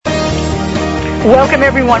Welcome,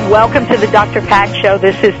 everyone. Welcome to the Dr. Pat Show.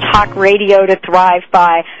 This is Talk Radio to Thrive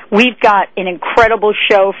By. We've got an incredible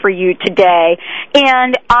show for you today,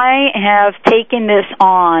 and I have taken this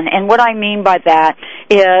on, and what I mean by that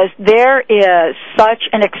is there is such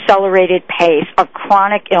an accelerated pace of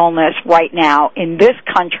chronic illness right now in this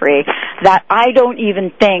country that I don't even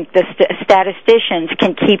think the statisticians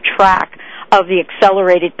can keep track of the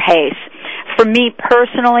accelerated pace. For me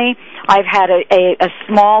personally, I've had a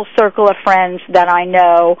small circle of friends that I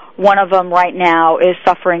know. One of them right now is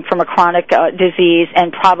suffering from a chronic disease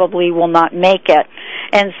and probably will not make it.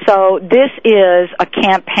 And so this is a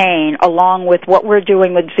campaign, along with what we're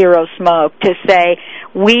doing with Zero Smoke, to say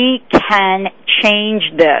we can change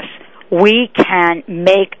this. We can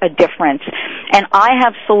make a difference. And I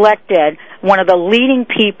have selected one of the leading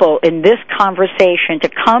people in this conversation to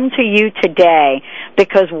come to you today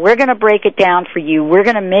because we're going to break it down for you. We're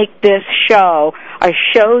going to make this show a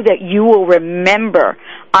show that you will remember.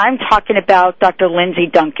 I'm talking about Dr. Lindsay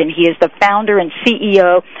Duncan. He is the founder and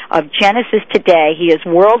CEO of Genesis Today. He is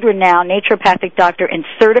world-renowned naturopathic doctor and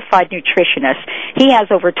certified nutritionist. He has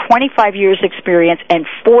over 25 years experience and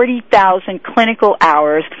 40,000 clinical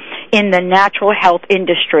hours in the natural health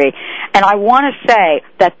industry. And I want to say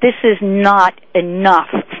that this is not enough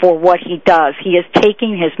for what he does. He is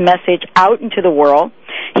taking his message out into the world.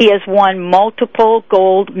 He has won multiple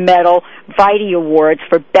gold medal Vitae Awards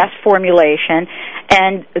for best formulation,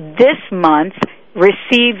 and this month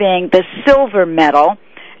receiving the silver medal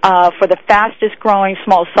for the fastest growing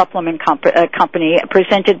small supplement company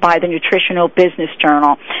presented by the Nutritional Business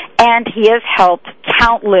Journal. And he has helped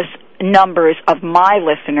countless numbers of my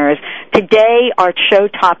listeners. Today our show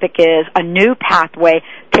topic is a new pathway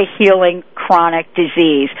to healing chronic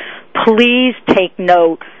disease. Please take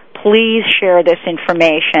note. Please share this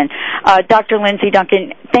information. Dr. Lindsay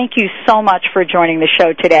Duncan, thank you so much for joining the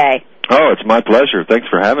show today. Oh, it's my pleasure. Thanks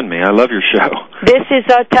for having me. I love your show. This is,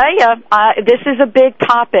 I'll tell you, this is a big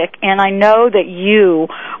topic, and I know that you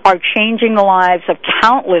are changing the lives of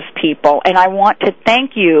countless people, and I want to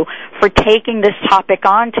thank you for taking this topic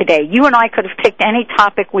on today. You and I could have picked any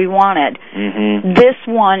topic we wanted. Mm-hmm. This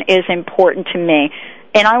one is important to me,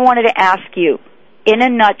 and I wanted to ask you, in a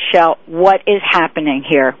nutshell, what is happening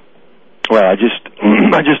here? Well, I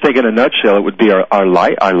just think in a nutshell, it would be our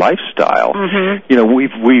lifestyle. Mm-hmm. You know,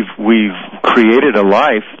 we've created a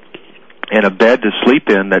life and a bed to sleep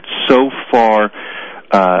in that's so far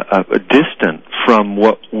distant from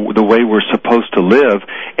the way we're supposed to live,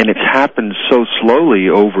 and it's happened so slowly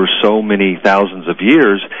over so many thousands of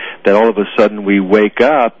years that all of a sudden we wake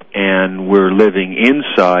up and we're living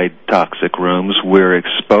inside toxic rooms. We're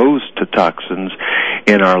exposed to toxins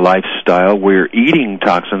in our lifestyle. We're eating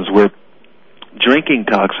toxins. We're drinking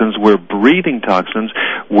toxins, we're breathing toxins,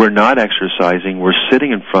 we're not exercising, we're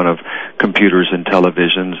sitting in front of computers and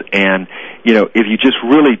televisions, and, you know, if you just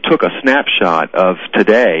really took a snapshot of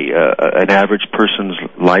today, an average person's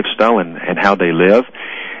lifestyle and how they live,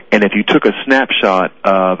 and if you took a snapshot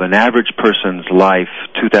of an average person's life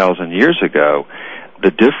 2,000 years ago,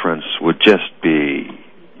 the difference would just be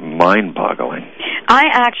mind-boggling. I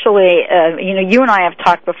actually, you and I have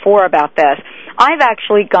talked before about this. I've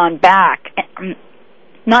actually gone back,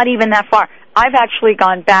 not even that far, I've actually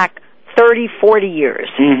gone back 30, 40 years,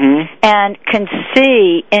 mm-hmm. and can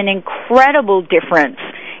see an incredible difference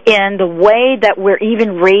in the way that we're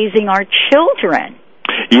even raising our children.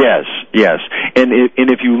 Yes. And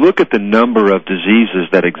if you look at the number of diseases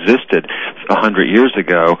that existed 100 years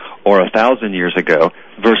ago or 1,000 years ago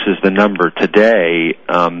versus the number today,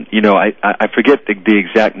 I forget the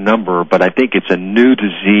exact number, but I think it's a new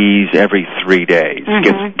disease every 3 days.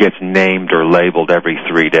 Mm-hmm. Gets named or labeled every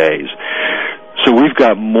 3 days. So we've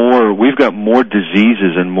got more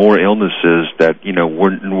diseases and more illnesses that,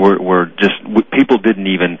 we're just people didn't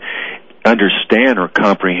even understand or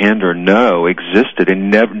comprehend or know existed,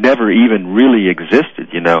 and never even really existed.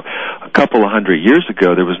 A couple of 100 years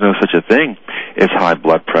ago, there was no such a thing as high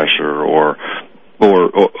blood pressure or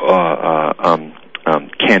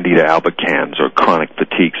Candida albicans or chronic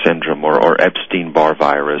fatigue syndrome or Epstein-Barr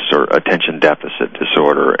virus or attention deficit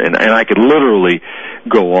disorder, and I could literally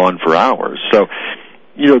go on for hours. So,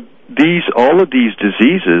 all of these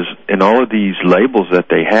diseases and all of these labels that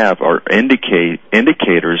they have are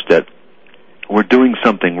indicators that we're doing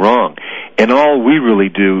something wrong. And all we really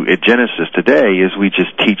do at Genesis Today is we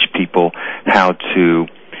just teach people how to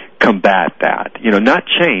combat that. Not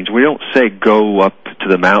change. We don't say go up to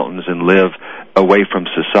the mountains and live away from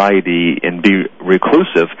society and be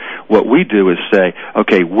reclusive. What we do is say,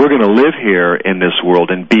 okay, we're going to live here in this world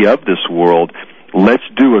and be of this world, let's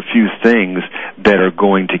do a few things that are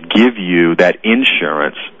going to give you that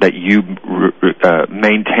insurance that you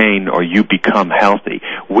maintain or you become healthy.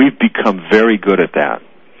 We've become very good at that.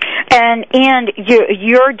 And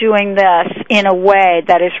you're doing this in a way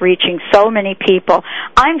that is reaching so many people.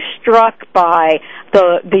 I'm struck by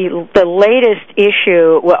the latest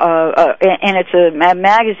issue, and it's a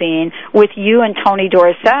magazine with you and Tony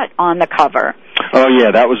Dorsett on the cover. Oh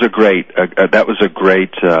yeah, that was a great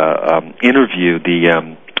interview.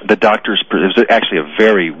 The doctor's, it was actually a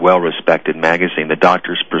very well-respected magazine, The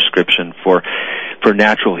Doctor's Prescription for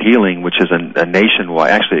Natural Healing, which is a nationwide,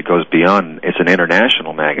 actually it goes beyond, it's an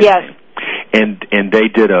international magazine. Yes. And they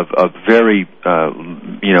did a very,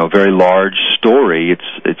 very large story.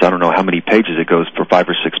 It's I don't know how many pages it goes, for 5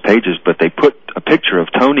 or 6 pages, but they put a picture of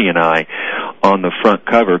Tony and I on the front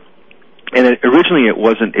cover. And originally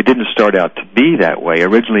it didn't start out to be that way.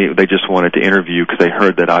 Originally they just wanted to interview because they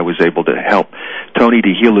heard that I was able to help Tony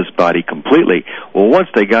to heal his body completely. Well, once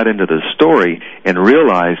they got into the story and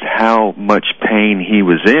realized how much pain he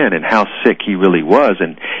was in and how sick he really was,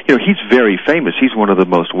 and he's very famous. He's one of the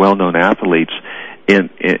most well-known athletes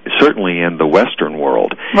certainly in the Western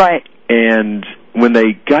world. Right. And when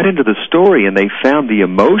they got into the story and they found the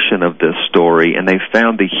emotion of this story and they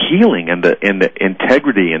found the healing and the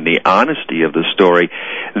integrity and the honesty of the story,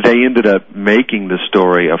 they ended up making the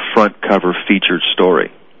story a front cover featured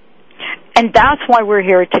story. And that's why we're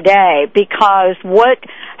here today, because what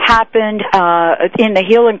happened in the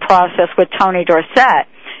healing process with Tony Dorsett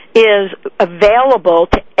is available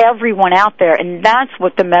to everyone out there, and that's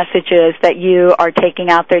what the message is that you are taking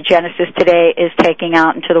out there. Genesis Today is taking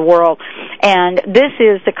out into the world, and this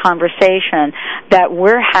is the conversation that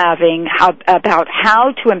we're having about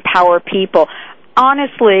how to empower people.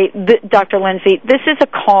 Honestly, Dr. Lindsay, this is a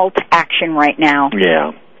call to action right now.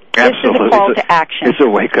 Yeah. Absolutely. This is a call to action. It's a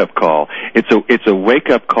wake-up call. It's a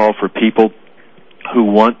wake-up call for people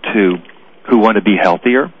who want to be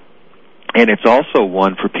healthier. And it's also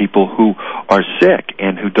one for people who are sick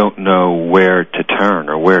and who don't know where to turn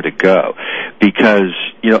or where to go. Because,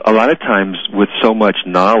 a lot of times with so much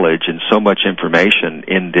knowledge and so much information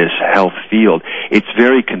in this health field, it's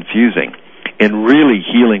very confusing. And really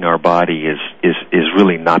healing our body is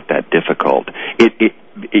really not that difficult.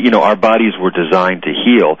 Our bodies were designed to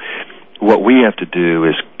heal. What we have to do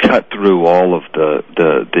is cut through all of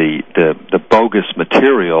the bogus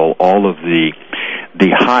material, all of the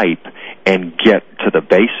hype, and get to the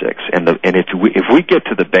basics. And if we get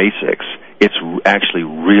to the basics, it's actually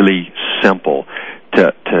really simple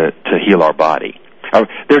to heal our body.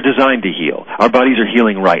 They're designed to heal. Our bodies are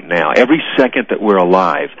healing right now. Every second that we're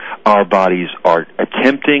alive, our bodies are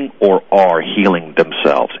attempting or are healing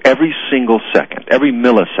themselves. Every single second, every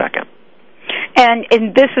millisecond. And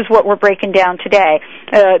this is what we're breaking down today.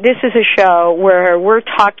 This is a show where we're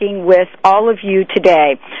talking with all of you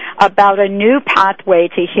today about a new pathway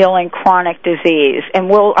to healing chronic disease. And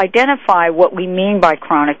we'll identify what we mean by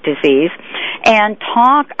chronic disease and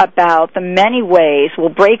talk about the many ways. We'll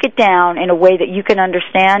break it down in a way that you can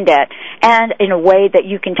understand it and in a way that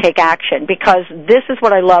you can take action. Because this is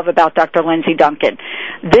what I love about Dr. Lindsay Duncan.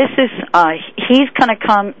 He's going to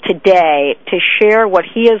come today to share what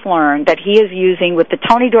he has learned, that he is using with the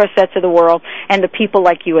Tony Dorsetts of the world and the people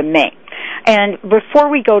like you and me. And before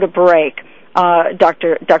we go to break,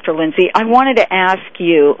 Dr. Lindsay, I wanted to ask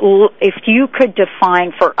you if you could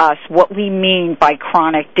define for us what we mean by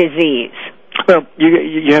chronic disease. Well,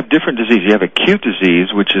 you have different diseases. You have acute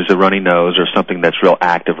disease, which is a runny nose or something that's real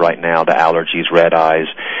active right now, the allergies, red eyes.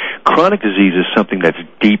 Chronic disease is something that's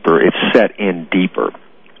deeper. It's set in deeper.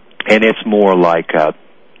 And it's more like a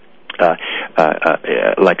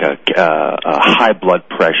high blood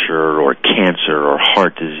pressure or cancer or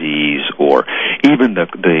heart disease, or even a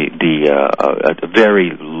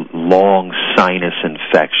very long sinus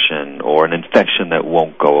infection, or an infection that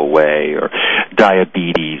won't go away, or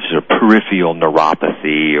diabetes or peripheral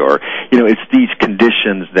neuropathy, or it's these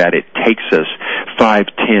conditions that it takes us 5,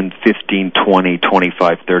 10, 15, 20,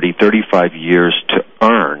 25, 30, 35 years to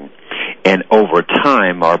earn. And over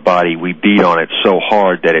time, our body, we beat on it so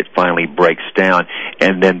hard that it finally breaks down,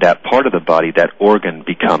 and then that part of the body, that organ,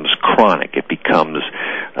 becomes chronic. It becomes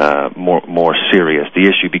more serious. The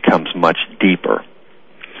issue becomes much deeper.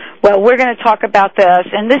 Well, we're going to talk about this,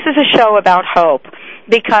 and this is a show about hope,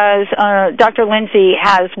 because Dr. Lindsay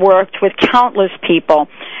has worked with countless people,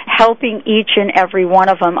 helping each and every one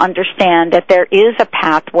of them understand that there is a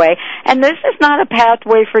pathway, and this is not a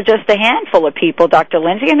pathway for just a handful of people, Dr.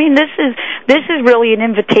 Lindsay. I mean, this is really an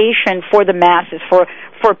invitation for the masses,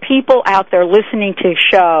 for people out there listening to the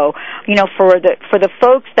show, for the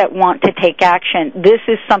folks that want to take action. This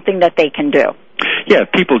is something that they can do. Yeah,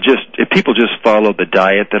 if people just follow the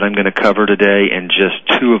diet that I'm going to cover today and just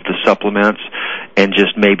 2 of the supplements and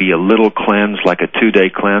just maybe a little cleanse, like a 2-day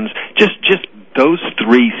cleanse, just those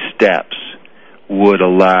 3 steps would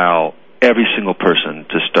allow every single person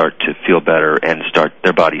to start to feel better and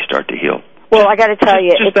their bodies start to heal. Well, I got to tell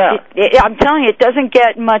you, I'm telling you, it doesn't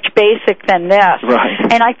get much basic than this.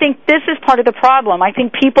 Right. And I think this is part of the problem. I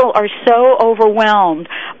think people are so overwhelmed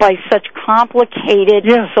by such complicated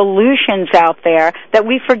solutions out there that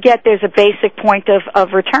we forget there's a basic point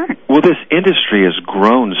of return. Well, this industry has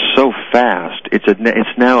grown so fast. It's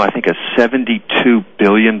now, I think, a $72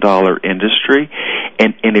 billion industry,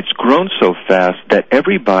 and it's grown so fast that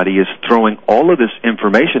everybody is throwing all of this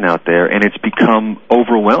information out there, and it's become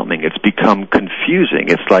overwhelming. It's become confusing.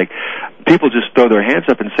 It's like people just throw their hands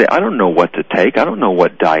up and say, I don't know what to take. I don't know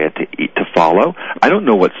what diet to eat, to follow. I don't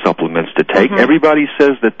know what supplements to take. Mm-hmm. Everybody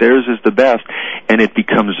says that theirs is the best, and it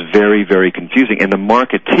becomes very, very confusing. And the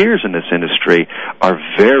marketeers in this industry are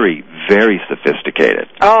very, very sophisticated.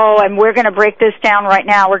 Oh, and we're going to break this down right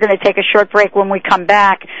now. We're going to take a short break. When we come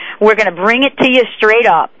back, we're going to bring it to you straight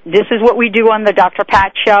up. This is what we do on the Dr.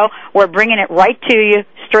 Pat Show. We're bringing it right to you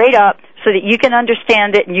straight up, so that you can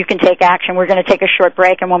understand it and you can take action. We're going to take a short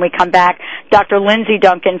break, and when we come back, Dr. Lindsay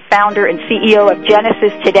Duncan, founder and CEO of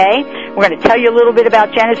Genesis Today. We're going to tell you a little bit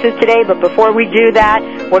about Genesis Today, but before we do that,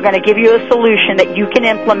 we're going to give you a solution that you can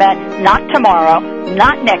implement not tomorrow,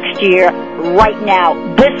 not next year, right now,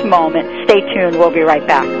 this moment. Stay tuned. We'll be right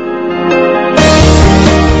back.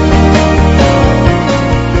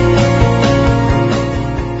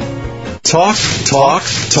 Talk, talk,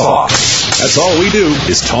 talk. That's all we do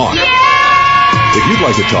is talk. If you'd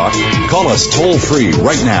like to talk, call us toll-free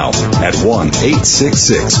right now at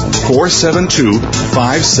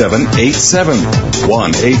 1-866-472-5787.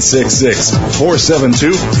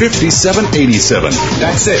 1-866-472-5787.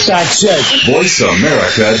 That's it.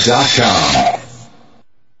 VoiceAmerica.com.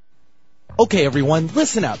 Okay, everyone,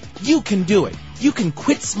 listen up. You can do it. You can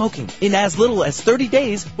quit smoking in as little as 30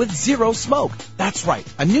 days with Zero Smoke. That's right,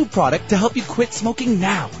 a new product to help you quit smoking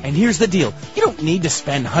now. And here's the deal. You don't need to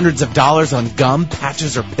spend hundreds of dollars on gum,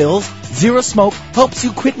 patches, or pills. Zero Smoke helps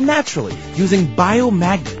you quit naturally using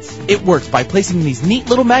biomagnets. It works by placing these neat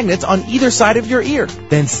little magnets on either side of your ear.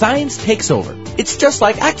 Then science takes over. It's just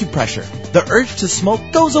like acupressure. The urge to smoke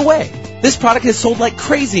goes away. This product has sold like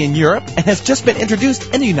crazy in Europe and has just been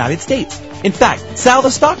introduced in the United States. In fact, Sal the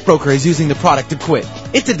stockbroker is using the product to quit.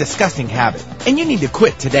 It's a disgusting habit, and you need to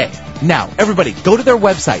quit today. Now, everybody, go to their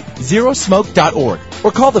website, zerosmoke.org,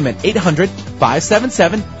 or call them at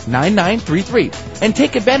 800-577-9933, and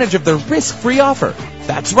take advantage of their risk-free offer.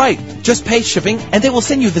 That's right. Just pay shipping, and they will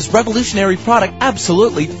send you this revolutionary product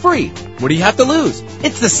absolutely free. What do you have to lose?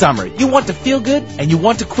 It's the summer. You want to feel good, and you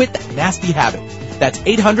want to quit that nasty habit. That's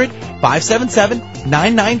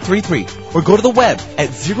 800-577-9933, or go to the web at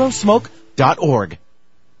zerosmoke.org.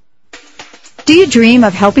 Do you dream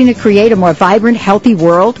of helping to create a more vibrant, healthy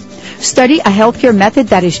world? Study a healthcare method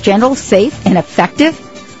that is gentle, safe, and effective?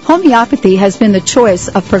 Homeopathy has been the choice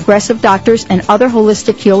of progressive doctors and other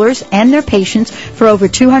holistic healers and their patients for over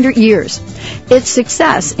 200 years. Its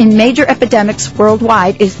success in major epidemics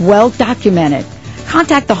worldwide is well documented.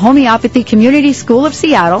 Contact the Homeopathy Community School of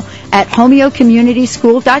Seattle at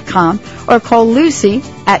homeocommunityschool.com or call Lucy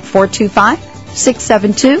at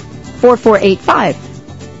 425-672-4485.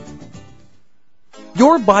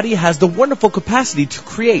 Your body has the wonderful capacity to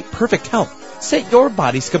create perfect health. Set your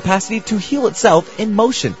body's capacity to heal itself in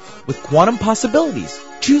motion with quantum possibilities.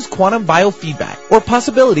 Choose quantum biofeedback or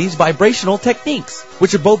possibilities vibrational techniques,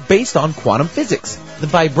 which are both based on quantum physics. The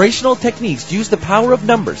vibrational techniques use the power of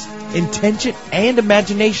numbers, intention, and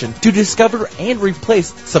imagination to discover and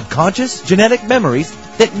replace subconscious genetic memories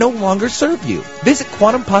that no longer serve you. Visit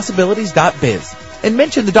quantumpossibilities.biz and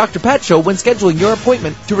mention the Dr. Pat Show when scheduling your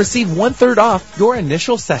appointment to receive 1/3 off your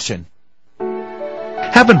initial session.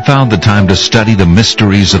 Haven't found the time to study the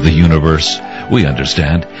mysteries of the universe? We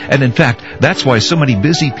understand. And in fact, that's why so many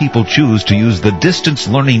busy people choose to use the distance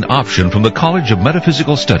learning option from the College of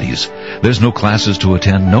Metaphysical Studies. There's no classes to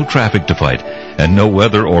attend, no traffic to fight, and no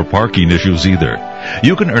weather or parking issues either.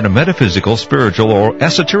 You can earn a metaphysical, spiritual, or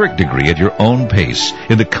esoteric degree at your own pace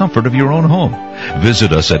in the comfort of your own home.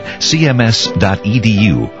 Visit us at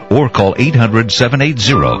cms.edu or call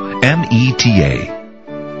 800-780-META.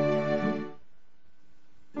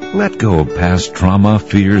 Let go of past trauma,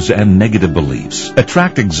 fears, and negative beliefs.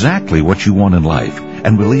 Attract exactly what you want in life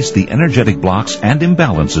and release the energetic blocks and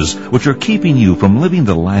imbalances which are keeping you from living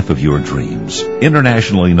the life of your dreams.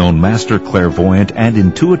 Internationally known master clairvoyant and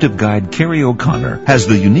intuitive guide Carrie O'Connor has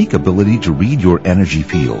the unique ability to read your energy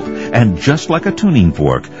field, and just like a tuning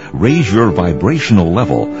fork, raise your vibrational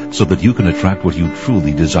level so that you can attract what you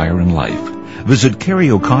truly desire in life. Visit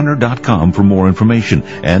CarrieO'Connor.com for more information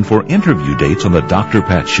and for interview dates on the Dr.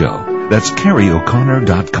 Pat Show. That's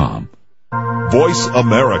CarrieO'Connor.com.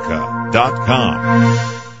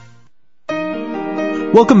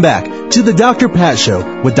 VoiceAmerica.com. Welcome back to the Dr. Pat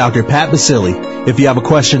Show with Dr. Pat Baccili. If you have a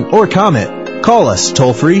question or comment, call us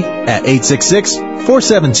toll-free at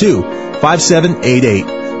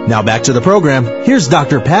 866-472-5788. Now back to the program. Here's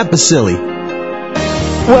Dr. Pat Baccili.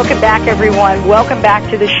 Welcome back, everyone. Welcome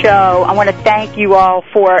back to the show. I want to thank you all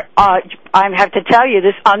for, I have to tell you,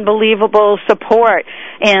 this unbelievable support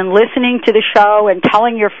in listening to the show and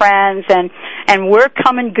telling your friends, and we're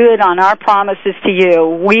coming good on our promises to you.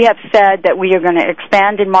 We have said that we are going to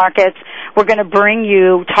expand in markets. We're going to bring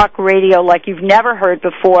you talk radio like you've never heard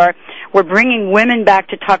before. We're bringing women back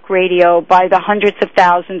to talk radio by the hundreds of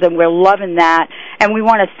thousands, and we're loving that. And we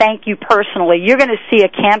want to thank you personally. You're going to see a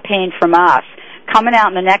campaign from us coming out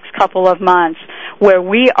in the next couple of months where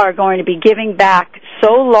we are going to be giving back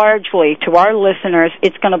so largely to our listeners,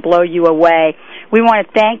 it's going to blow you away. We want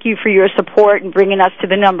to thank you for your support in bringing us to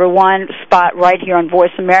the #1 spot right here on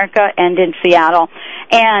Voice America and in Seattle.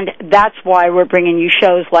 And that's why we're bringing you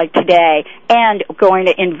shows like today and going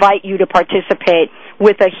to invite you to participate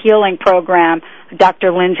with a healing program.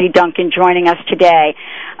 Dr. Lindsay Duncan joining us today.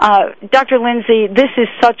 Dr. Lindsay, this is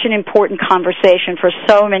such an important conversation for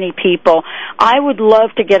so many people. I would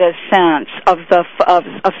love to get a sense of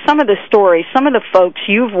some of the stories, some of the folks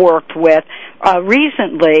you've worked with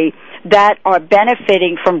recently that are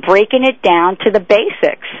benefiting from breaking it down to the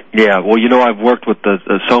basics. Yeah, well, I've worked with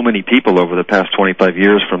so many people over the past 25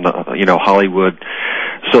 years, from the Hollywood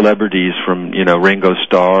celebrities, from Ringo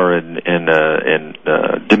Starr and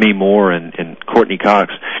Demi Moore and Courtney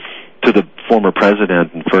Cox, to the former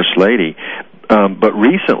president and first lady. But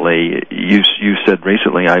recently, you said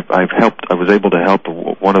recently, I was able to help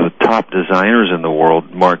one of the top designers in the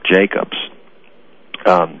world, Marc Jacobs.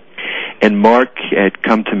 And Mark had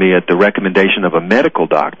come to me at the recommendation of a medical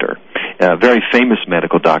doctor, a very famous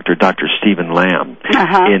medical doctor, Dr. Stephen Lamb,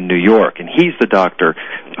 in New York. And he's the doctor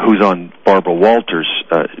who's on Barbara Walters'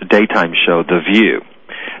 daytime show, The View.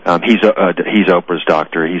 He's Oprah's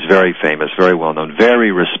doctor. He's very famous, very well known,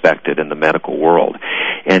 very respected in the medical world.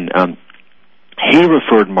 And he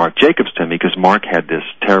referred Marc Jacobs to me because Mark had this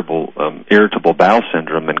terrible irritable bowel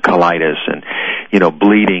syndrome and colitis and,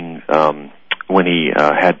 bleeding when he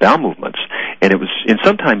had bowel movements. And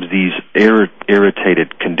sometimes these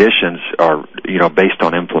irritated conditions are, based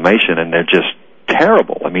on inflammation, and they're just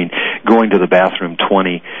terrible. I mean, going to the bathroom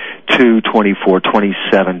 22, 24,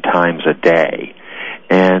 27 times a day.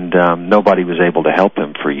 And nobody was able to help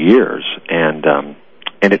him for years. And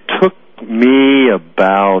it took me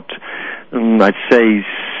about, I'd say,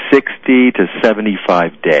 60 to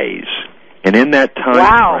 75 days. And in that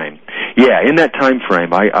time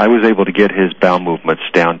frame, I was able to get his bowel movements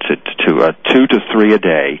down to 2 to 3 a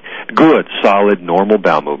day, good, solid, normal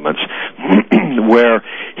bowel movements, where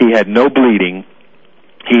he had no bleeding,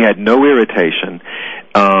 he had no irritation,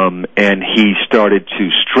 and he started to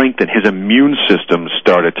strengthen. His immune system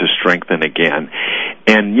started to strengthen again.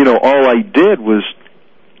 And, all I did was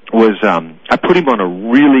I put him on a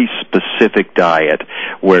really specific diet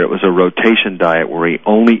where it was a rotation diet where he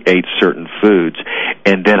only ate certain foods,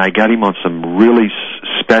 and then I got him on some really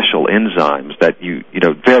special enzymes that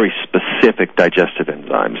very specific digestive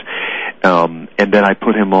enzymes. And then I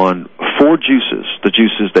put him on 4 juices, the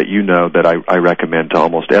juices that that I recommend to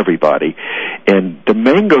almost everybody. And the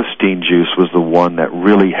mangosteen juice was the one that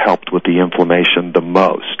really helped with the inflammation the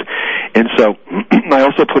most. And so I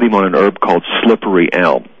also put him on an herb called slippery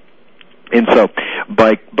elm. And so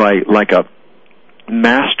by like a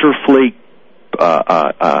masterfully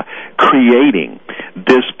creating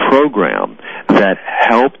this program that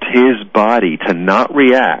helped his body to not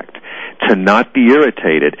react, to not be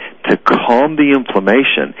irritated, to calm the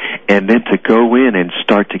inflammation, and then to go in and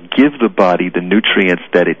start to give the body the nutrients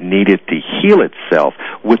that it needed to heal itself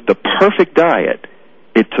with the perfect diet,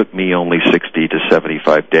 it took me only 60 to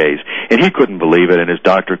 75 days. And he couldn't believe it, and his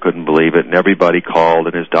doctor couldn't believe it, and everybody called,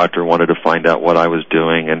 and his doctor wanted to find out what I was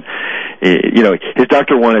doing. And, his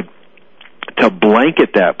doctor wanted to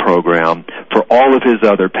blanket that program for all of his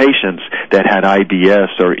other patients that had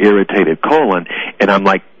IBS or irritated colon. And I'm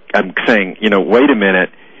saying, wait a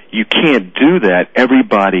minute, you can't do that.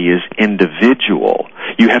 Everybody is individual.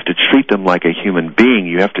 You have to treat them like a human being.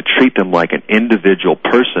 You have to treat them like an individual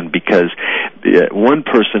person, because one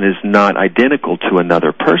person is not identical to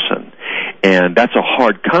another person. And that's a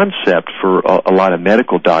hard concept for a lot of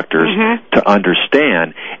medical doctors to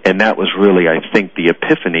understand, and that was really, I think, the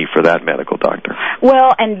epiphany for that medical doctor.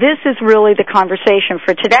 Well, and this is really the conversation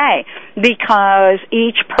for today, because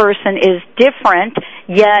each person is different,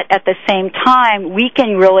 yet at the same time, we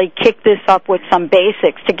can really kick this up with some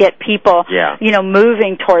basics to get people,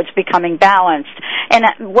 moving towards becoming balanced. And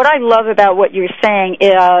what I love about what you're saying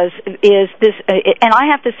is this, and I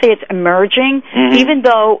have to say it's emerging, even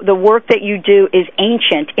though the work that you do is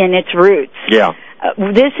ancient in its roots. Yeah.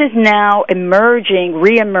 This is now emerging,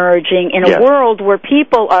 re-emerging in a world where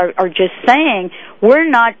people are just saying, we're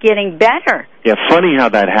not getting better. Yeah, funny how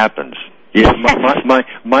that happens. Yeah,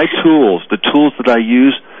 my tools, the tools that I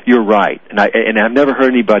use, you're right. And I've never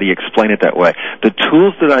heard anybody explain it that way. The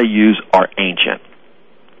tools that I use are ancient.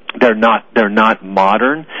 They're not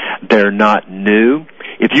modern. They're not new.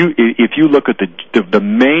 If you look at the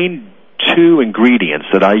main two ingredients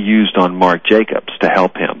that I used on Mark Jacobs to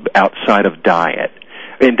help him outside of diet,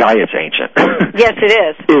 and diet's ancient. Yes, it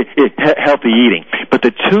is. Healthy eating. But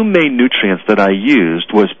the two main nutrients that I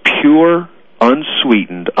used was pure,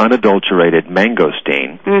 unsweetened, unadulterated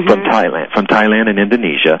mangosteen from Thailand and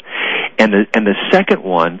Indonesia, and the second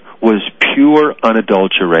one was pure,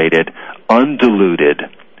 unadulterated, undiluted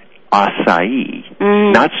acai,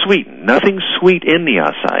 not sweetened, nothing sweet in the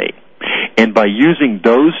acai. And by using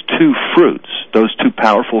those two fruits, those two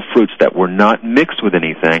powerful fruits that were not mixed with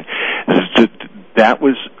anything, those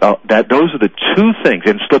are the two things.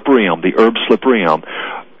 And slippery elm, the herb slippery elm,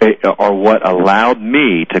 are what allowed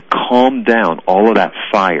me to calm down all of that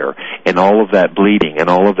fire and all of that bleeding and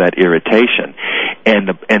all of that irritation.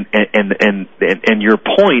 And your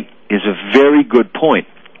point is a very good point.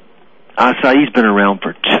 Acai's been around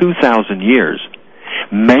for 2,000 years.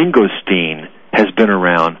 Mangosteen has been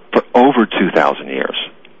around for over 2,000 years.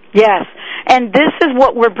 Yes, and this is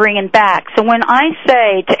what we're bringing back. So when I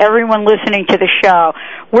say to everyone listening to the show,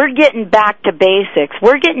 we're getting back to basics.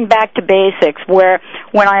 We're getting back to basics where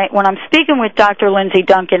when I'm speaking with Dr. Lindsay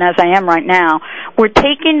Duncan, as I am right now, we're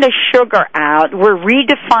taking the sugar out. We're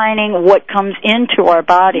redefining what comes into our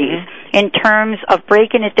bodies in terms of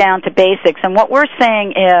breaking it down to basics. And what we're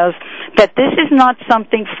saying is that this is not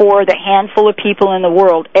something for the handful of people in the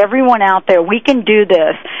world. Everyone out there, we can do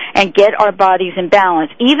this and get our bodies in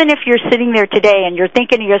balance. Even if you're sitting there today and you're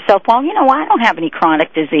thinking to yourself, well, I don't have any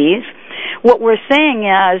chronic disease. What we're saying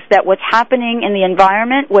is that what's happening in the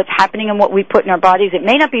environment, what's happening in what we put in our bodies, it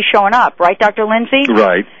may not be showing up, right, Dr. Lindsay?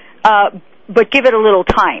 Right. But give it a little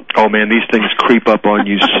time. Oh man, these things creep up on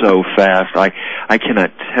you so fast. I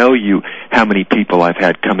cannot tell you how many people I've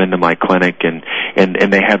had come into my clinic and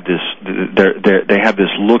they have this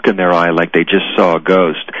look in their eye like they just saw a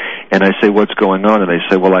ghost. And I say, what's going on? And they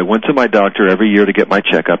say, well, I went to my doctor every year to get my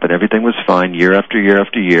checkup and everything was fine year after year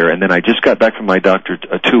after year. And then I just got back from my doctor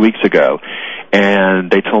 2 weeks ago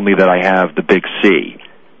and they told me that I have the big C.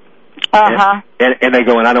 And they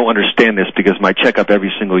go, and I don't understand this because my checkup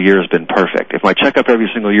every single year has been perfect. If my checkup every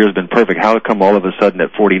single year has been perfect, how come all of a sudden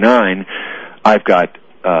at 49 I've got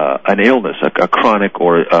an illness, a chronic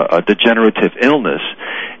or a degenerative illness?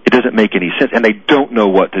 It doesn't make any sense, and they don't know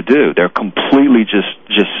what to do. They're completely just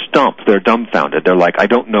stumped. They're dumbfounded. They're like, I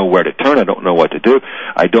don't know where to turn. I don't know what to do.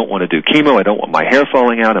 I don't want to do chemo. I don't want my hair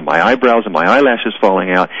falling out and my eyebrows and my eyelashes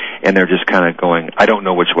falling out, and they're just kind of going, I don't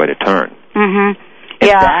know which way to turn. And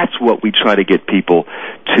that's what we try to get people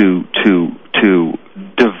to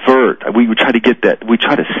divert. We try to get that. We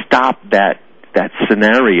try to stop that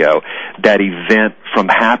scenario, that event from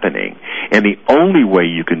happening. And the only way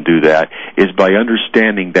you can do that is by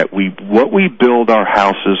understanding that what we build our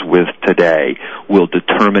houses with today will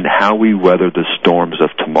determine how we weather the storms of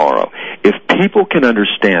tomorrow. If people can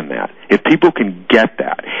understand that, if people can get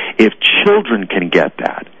that, if children can get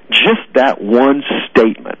that, just that one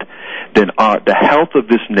statement, then the health of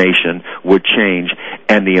this nation would change,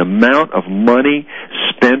 and the amount of money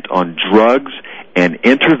spent on drugs and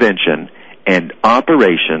intervention and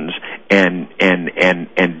operations and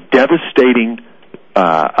devastating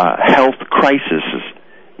health crises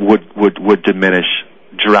would diminish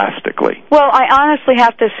drastically. Well, I honestly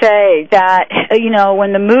have to say that,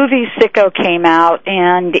 when the movie Sicko came out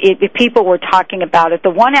and people were talking about it, the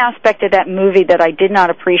one aspect of that movie that I did not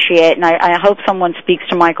appreciate, and I hope someone speaks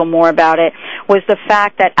to Michael Moore about it, was the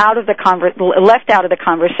fact that left out of the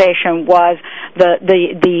conversation was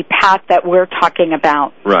the path that we're talking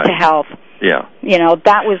about to health. Yeah.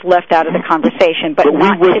 That was left out of the conversation, but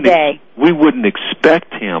not today. We wouldn't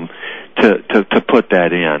expect him to put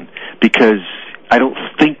that in because I don't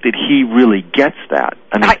think that he really gets that.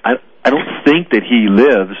 I mean, I don't think that he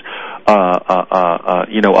lives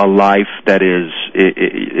a life that is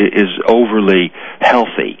overly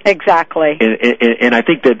healthy. Exactly. And I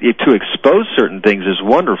think that to expose certain things is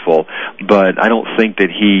wonderful, but I don't think that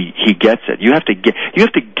he gets it. You have to get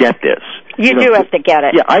this. You do have to get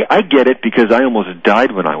it. Yeah, I get it because I almost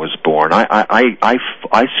died when I was born. I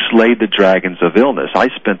slayed the dragons of illness. I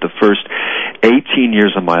spent the first 18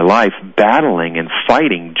 years of my life battling and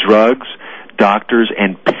fighting drugs, doctors,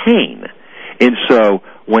 and pain. And so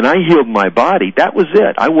when I healed my body, that was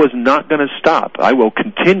it. I was not going to stop. I will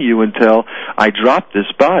continue until I drop this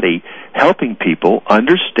body, helping people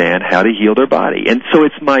understand how to heal their body. And so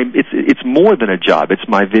it's more than a job. It's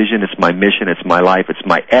my vision, it's my mission, it's my life, it's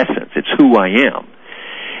my essence, it's who I am.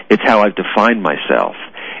 It's how I've defined myself.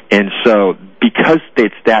 And so because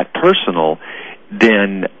it's that personal,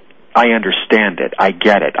 then I understand it. I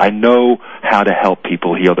get it. I know how to help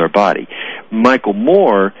people heal their body. Michael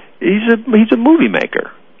Moore, he's a movie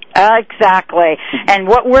maker. Exactly. And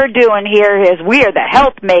what we're doing here is we are the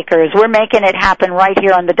health makers. We're making it happen right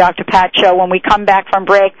here on the Dr. Pat Show. When we come back from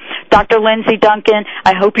break, Dr. Lindsay Duncan,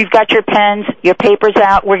 I hope you've got your pens, your papers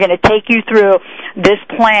out. We're going to take you through this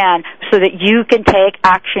plan so that you can take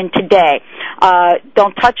action today.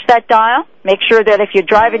 Don't touch that dial. Make sure that if you're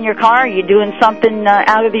driving your car, you're doing something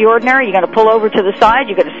out of the ordinary, you're going to pull over to the side,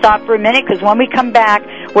 you're going to stop for a minute, because when we come back,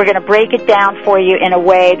 we're going to break it down for you in a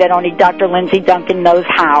way that only Dr. Lindsay Duncan knows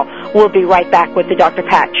how. We'll be right back with the Dr.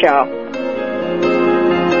 Pat Show.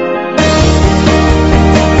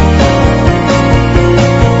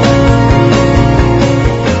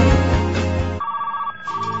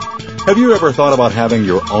 Have you ever thought about having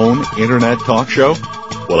your own internet talk show?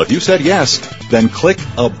 Well, if you said yes, then click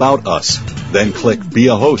About Us. Then click Be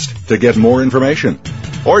a Host to get more information.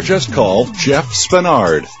 Or just call Jeff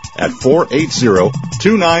Spinard at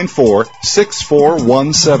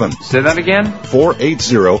 480-294-6417. Say that again?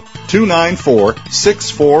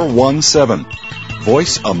 480-294-6417.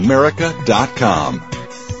 VoiceAmerica.com.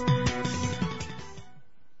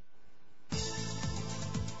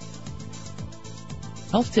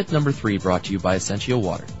 Health tip number 3 brought to you by Essentia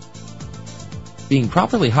Water. Being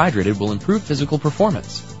properly hydrated will improve physical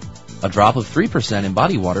performance. A drop of 3% in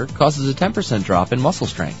body water causes a 10% drop in muscle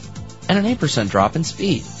strength and an 8% drop in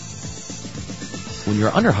speed. When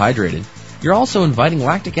you're underhydrated, you're also inviting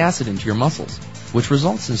lactic acid into your muscles, which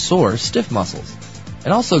results in sore, stiff muscles.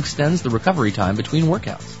 It also extends the recovery time between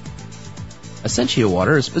workouts. Essentia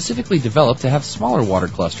Water is specifically developed to have smaller water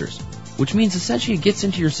clusters, which means Essentia gets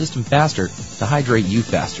into your system faster to hydrate you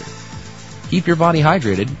faster. Keep your body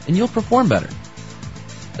hydrated and you'll perform better.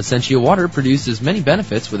 Essentia Water produces many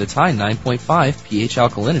benefits with its high 9.5 pH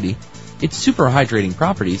alkalinity, its super hydrating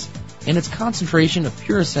properties, and its concentration of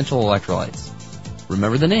pure essential electrolytes.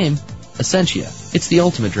 Remember the name, Essentia. It's the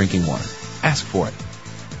ultimate drinking water. Ask for it.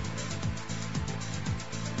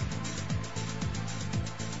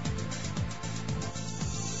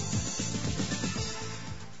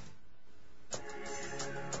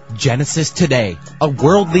 Genesis Today, a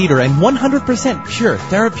world leader in 100% pure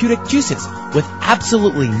therapeutic juices with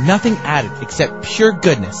absolutely nothing added except pure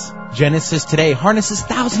goodness. Genesis Today harnesses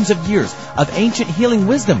thousands of years of ancient healing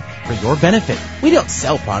wisdom for your benefit. We don't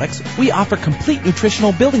sell products. We offer complete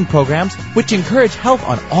nutritional building programs which encourage health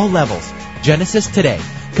on all levels. Genesis Today,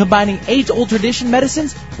 combining age-old tradition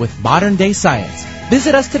medicines with modern-day science.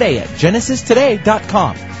 Visit us today at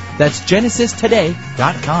genesistoday.com. That's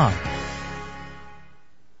genesistoday.com.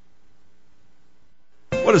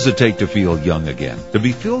 What does it take to feel young again? To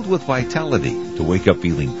be filled with vitality, to wake up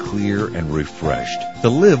feeling clear and refreshed, to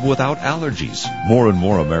live without allergies. More and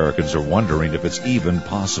more Americans are wondering if it's even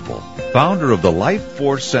possible. Founder of the Life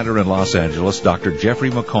Force Center in Los Angeles, Dr. Jeffrey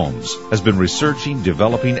McCombs, has been researching,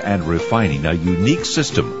 developing, and refining a unique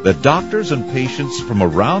system that doctors and patients from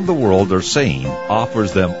around the world are saying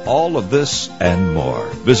offers them all of this and more.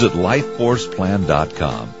 Visit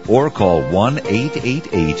lifeforceplan.com or call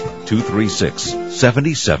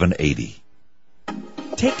 1-888-236-7780.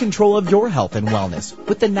 Take control of your health and wellness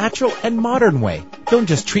with the natural and modern way. Don't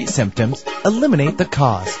just treat symptoms, eliminate the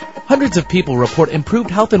cause. Hundreds of people report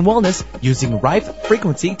improved health and wellness using Rife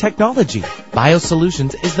frequency technology.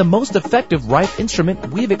 BioSolutions is the most effective Rife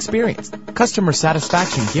instrument we've experienced. Customer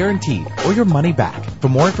satisfaction guaranteed or your money back. For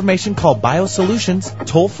more information, call BioSolutions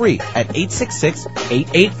toll free at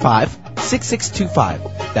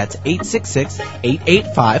 866-885-6625. That's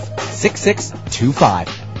 866-885-6625.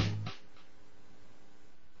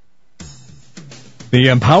 The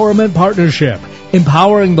Empowerment Partnership,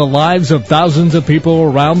 empowering the lives of thousands of people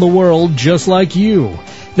around the world just like you.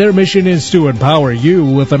 Their mission is to empower you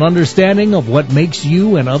with an understanding of what makes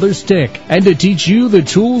you and others tick, and to teach you the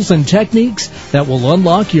tools and techniques that will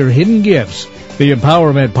unlock your hidden gifts. The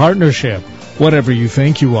Empowerment Partnership. Whatever you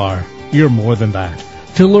think you are, you're more than that.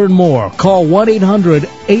 To learn more, call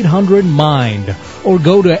 1-800-800-MIND or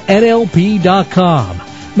go to NLP.com.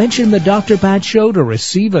 Mention the Dr. Pat Show to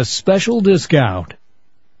receive a special discount.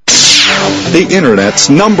 The Internet's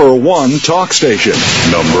 #1 talk station.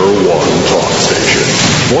 #1 talk station.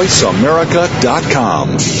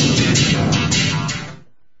 VoiceAmerica.com.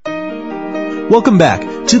 Welcome back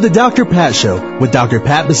to the Dr. Pat Show with Dr.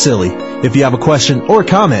 Pat Basile. If you have a question or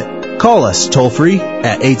comment, call us toll-free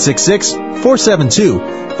at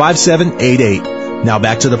 866-472-5788. Now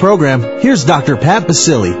back to the program. Here's Dr. Pat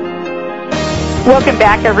Basile. Welcome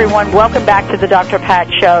back, everyone. Welcome back to the Dr.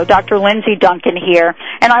 Pat Show. Dr. Lindsay Duncan here.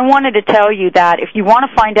 And I wanted to tell you that if you want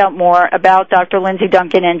to find out more about Dr. Lindsay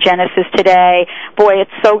Duncan and Genesis Today, boy, it's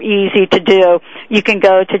so easy to do. You can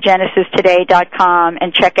go to genesistoday.com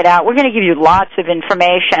and check it out. We're going to give you lots of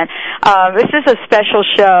information. This is a special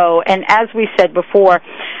show, and as we said before,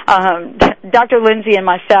 Dr. Lindsay and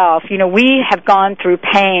myself, we have gone through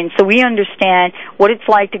pain, so we understand what it's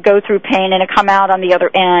like to go through pain and to come out on the other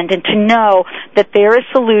end, and to know that there is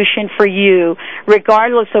a solution for you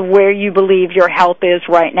regardless of where you believe your health is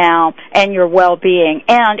right now and your well-being.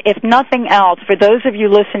 And if nothing else, for those of you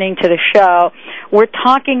listening to the show, we're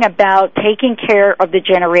talking about taking care of the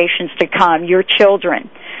generations to come, your children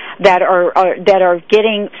that are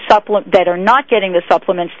not getting the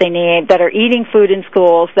supplements they need, that are eating food in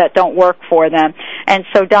schools that don't work for them. And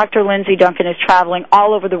so Dr. Lindsay Duncan is traveling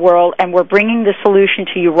all over the world, and we're bringing the solution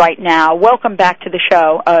to you right now. Welcome back to the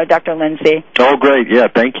show, Dr. Lindsay. Oh, great. Yeah,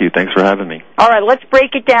 thank you. Thanks for having me. All right, let's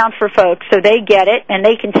break it down for folks so they get it and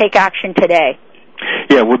they can take action today.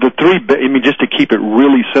 Yeah, well, just to keep it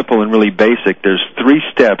really simple and really basic, there's 3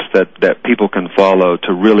 steps that people can follow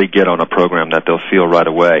to really get on a program that they'll feel right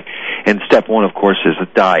away. And step 1, of course, is a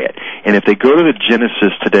diet. And if they go to the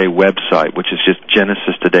Genesis Today website, which is just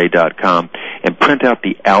genesistoday.com, and print out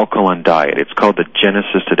the alkaline diet, it's called the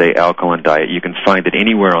Genesis Today Alkaline Diet. You can find it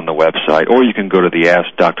anywhere on the website, or you can go to the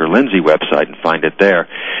Ask Dr. Lindsay website and find it there.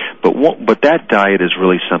 But that diet is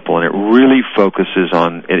really simple, and it really focuses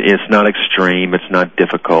on, it's not extreme, it's not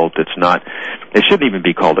difficult, it shouldn't even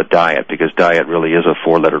be called a diet, because diet really is a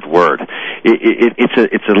 4-lettered word.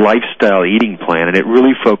 It's a lifestyle eating plan, and it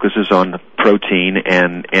really focuses on protein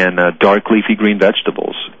and dark leafy green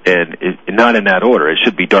vegetables, and not in that order. It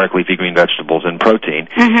should be dark leafy green vegetables and protein,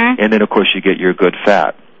 and then of course you get your good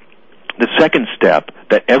fat. The second step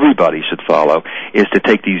that everybody should follow is to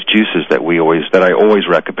take these juices that I always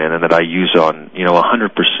recommend, and that I use on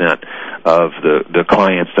 100% of the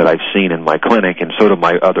clients that I've seen in my clinic, and so do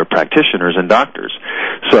my other practitioners and doctors.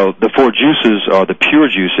 So the 4 juices are the pure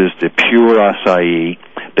juices, the pure acai,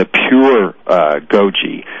 the pure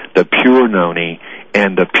goji, the pure noni,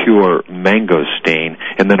 and the pure mangosteen.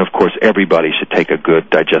 And then, of course, everybody should take a good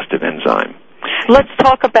digestive enzyme. Let's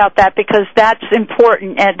talk about that, because that's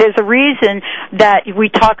important. And there's a reason that we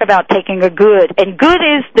talk about taking a good, and good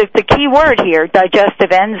is the key word here,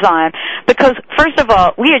 digestive enzyme, because, first of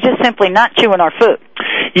all, we are just simply not chewing our food.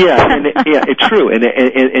 Yeah, it's true. And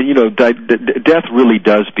death really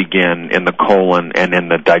does begin in the colon and in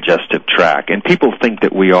the digestive tract. And people think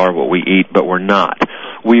that we are what we eat, but we're not.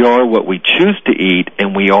 We are what we choose to eat,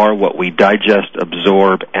 and we are what we digest,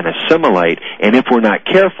 absorb, and assimilate. And if we're not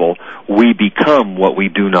careful, we become what we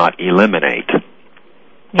do not eliminate.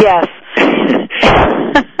 Yes.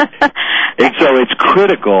 And so it's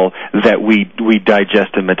critical that we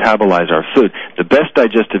digest and metabolize our food. The best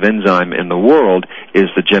digestive enzyme in the world is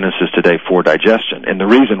the Genesis Today for digestion. And the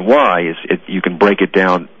reason why is you can break it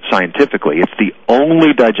down scientifically. It's the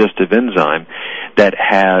only digestive enzyme that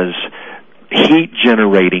has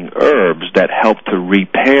heat-generating herbs that help to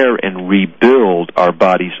repair and rebuild our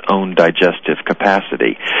body's own digestive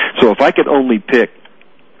capacity. So if I could only pick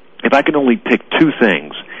 2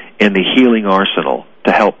 things in the healing arsenal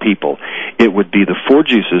to help people, it would be the 4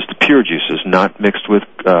 juices, the pure juices, not mixed with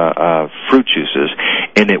fruit juices,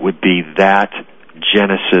 and it would be that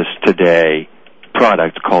Genesis Today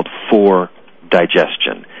product called For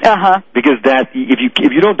Digestion. Because that,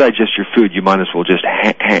 if you don't digest your food, you might as well just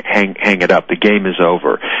hang it up. The game is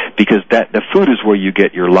over, because the food is where you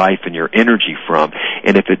get your life and your energy from.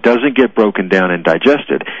 And if it doesn't get broken down and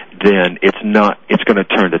digested, then it's going to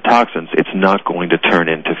turn to toxins. It's not going to turn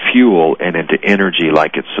into fuel and into energy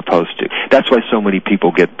like it's supposed to. That's why so many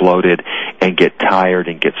people get bloated and get tired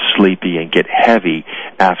and get sleepy and get heavy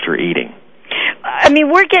after eating. I mean,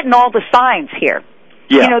 we're getting all the signs here.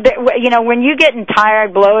 Yeah. When you're getting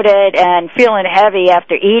tired, bloated, and feeling heavy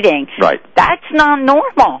after eating, right, that's not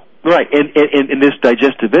normal. Right, and this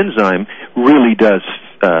digestive enzyme really does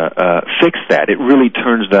fix that. It really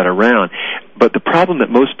turns that around. But the problem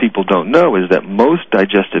that most people don't know is that most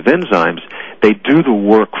digestive enzymes, they do the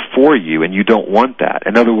work for you, and you don't want that.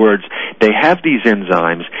 In other words, they have these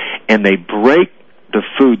enzymes, and they break the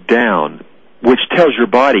food down, which tells your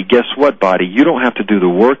body, guess what, body, you don't have to do the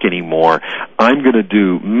work anymore. I'm going to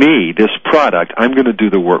do this product, I'm going to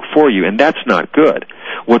do the work for you, and that's not good.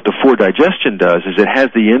 What the 4Digestion does is it has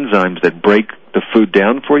the enzymes that break the food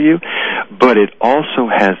down for you, but it also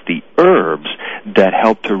has the herbs that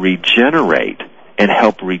help to regenerate and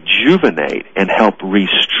help rejuvenate and help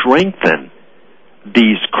re-strengthen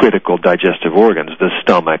these critical digestive organs, the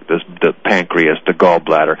stomach, the pancreas, the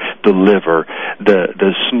gallbladder, the liver,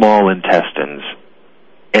 the small intestines.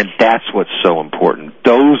 And that's what's so important.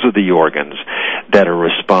 Those are the organs that are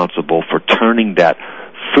responsible for turning that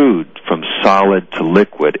food from solid to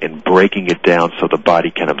liquid and breaking it down so the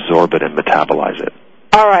body can absorb it and metabolize it.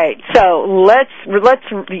 All right, so let's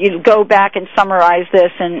go back and summarize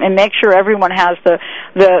this and make sure everyone has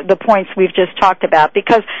the points we've just talked about.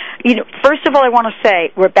 Because, first of all, I want to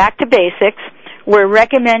say we're back to basics. We're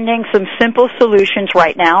recommending some simple solutions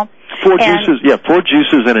right now. 4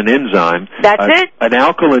 juices and an enzyme. That's it. An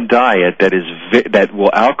alkaline diet that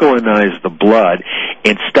will alkalinize the blood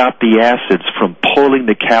and stop the acids from pulling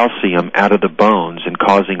the calcium out of the bones and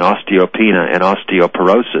causing osteopenia and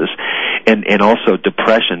osteoporosis, and also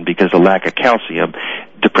depression, because the lack of calcium,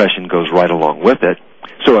 depression goes right along with it.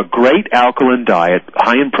 So a great alkaline diet,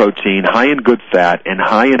 high in protein, high in good fat, and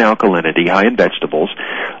high in alkalinity, high in vegetables,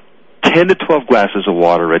 10 to 12 glasses of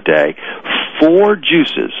water a day, 4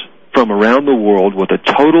 juices from around the world with a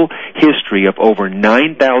total history of over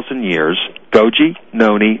 9,000 years, goji,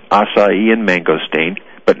 noni, acai, and mangosteen,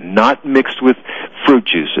 but not mixed with fruit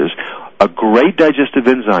juices, a great digestive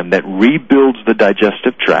enzyme that rebuilds the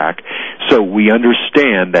digestive tract, so we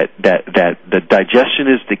understand that the digestion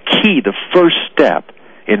is the key, the first step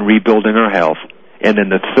in rebuilding our health, and then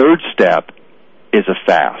the third step is a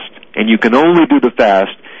fast. And you can only do the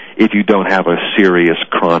fast if you don't have a serious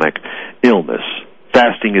chronic illness.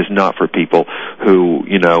 Fasting is not for people who,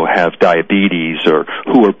 have diabetes or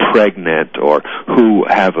who are pregnant or who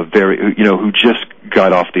have who just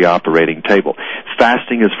got off the operating table.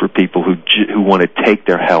 Fasting is for people who want to take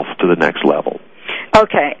their health to the next level.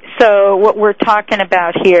 Okay, so what we're talking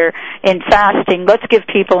about here in fasting, let's give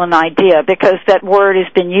people an idea, because that word has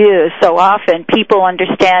been used so often. People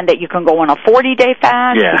understand that you can go on a 40-day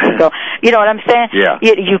fast. Yeah. You can go, you know what I'm saying? Yeah.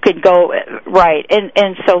 You could go, right.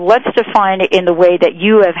 And so let's define it in the way that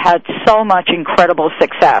you have had so much incredible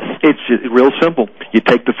success. It's real simple. You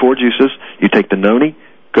take the 4 juices, you take the noni,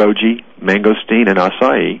 goji, mangosteen, and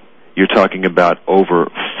acai. You're talking about over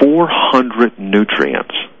 400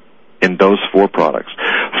 nutrients in those 4 products.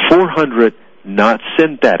 400 not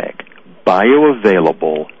synthetic,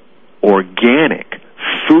 bioavailable, organic,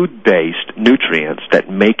 food-based nutrients that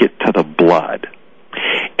make it to the blood.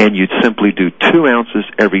 And you'd simply do 2 ounces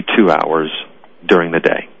every 2 hours during the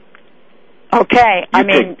day. Okay,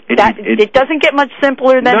 it doesn't get much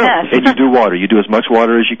simpler than this. And you do water. You do as much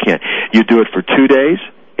water as you can. You do it for 2 days.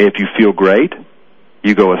 If you feel great,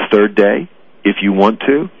 you go a 3rd day. If you want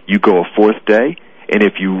to, you go a 4th day. And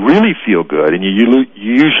if you really feel good, and you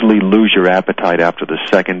usually lose your appetite after the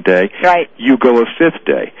 2nd day, right, you go a 5th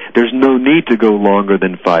day. There's no need to go longer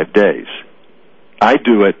than 5 days. I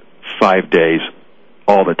do it 5 days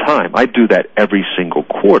all the time. I do that every single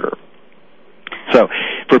quarter. So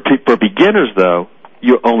for beginners, though,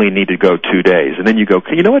 you only need to go 2 days. And then you go,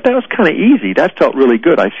 you know what, that was kind of easy. That felt really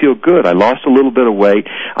good. I feel good. I lost a little bit of weight.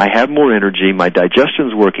 I have more energy. My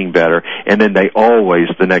digestion's working better. And then they always,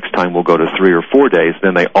 the next time, will go to 3 or 4 days.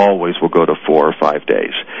 Then they always will go to 4 or 5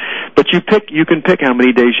 days. But you can pick how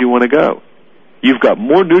many days you want to go. You've got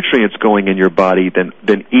more nutrients going in your body than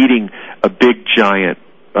eating a big, giant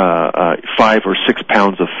 5 or 6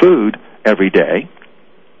 pounds of food every day.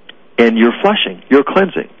 And you're flushing, you're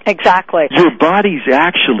cleansing. Exactly. Your body's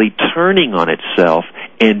actually turning on itself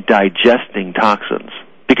and digesting toxins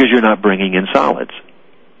because you're not bringing in solids.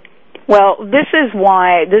 Well, this is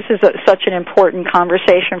why this is such an important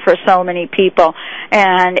conversation for so many people,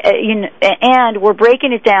 and we're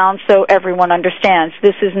breaking it down so everyone understands.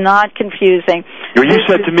 This is not confusing. You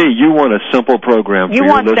said to me you want a simple program for your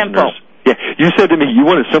listeners. You want simple. Yeah, you said to me you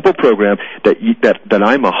want a simple program that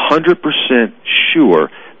I'm 100% sure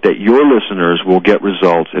that your listeners will get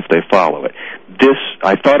results if they follow it.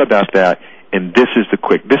 I thought about that, and this is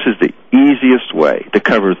the easiest way to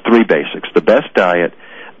cover 3 basics: the best diet,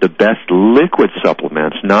 the best liquid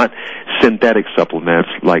supplements, not synthetic supplements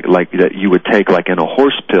like that you would take like in a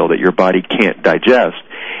horse pill that your body can't digest,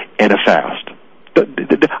 and a fast.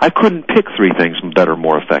 I couldn't pick three things that are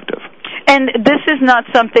more effective. And this is not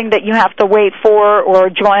something that you have to wait for or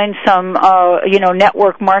join some,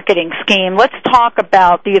 network marketing scheme. Let's talk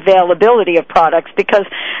about the availability of products, because,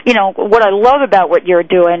 what I love about what you're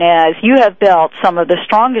doing is you have built some of the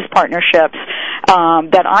strongest partnerships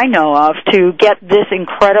that I know of to get this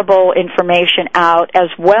incredible information out, as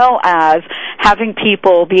well as having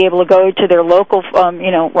people be able to go to their local,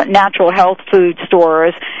 natural health food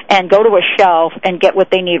stores and go to a shelf and get what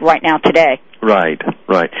they need right now today. Right.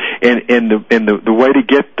 And the way to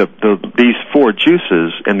get these four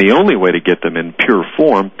juices, and the only way to get them in pure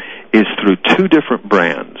form, is through two different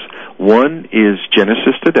brands. One is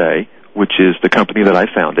Genesis Today, which is the company that I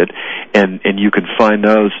founded, and you can find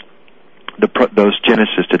those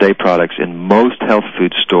Genesis Today products in most health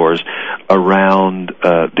food stores around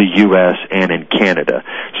the U.S. and in Canada.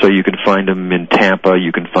 So you can find them in Tampa,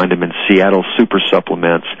 you can find them in Seattle Super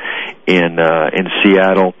Supplements in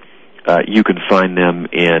Seattle. You can find them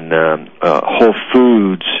in Whole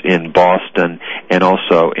Foods in Boston, and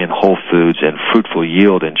also in Whole Foods and Fruitful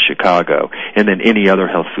Yield in Chicago, and then any other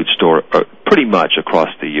health food store pretty much across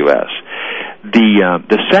the U.S.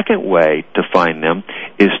 The second way to find them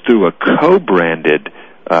is through a co-branded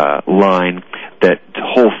line that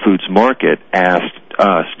Whole Foods Market asked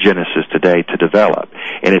us, Genesis Today, to develop.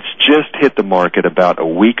 And it's just hit the market about a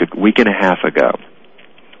week and a half ago.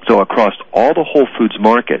 So across all the Whole Foods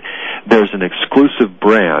Market, there's an exclusive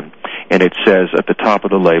brand, and it says at the top of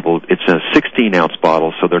the label, it's a 16-ounce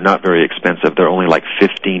bottle, so they're not very expensive. They're only like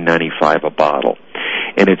 $15.95 a bottle.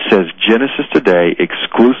 And it says Genesis Today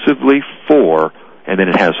exclusively for, and then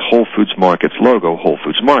it has Whole Foods Market's logo, Whole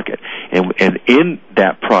Foods Market. And in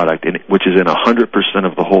that product, which is in 100%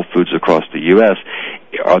 of the Whole Foods across the U.S.,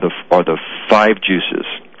 are the five juices.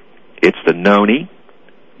 It's the Noni,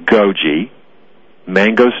 Goji,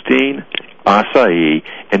 Mangosteen, Acai,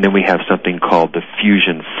 and then we have something called the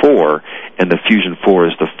Fusion 4, and the Fusion 4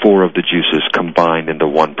 is the four of the juices combined into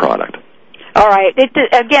one product. All right.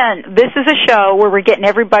 Again, this is a show where we're getting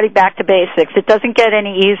everybody back to basics. It doesn't get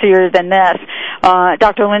any easier than this.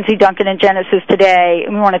 Dr. Lindsay Duncan and Genesis Today,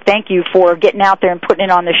 we want to thank you for getting out there and putting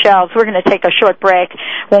it on the shelves. We're going to take a short break.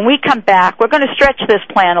 When we come back, we're going to stretch this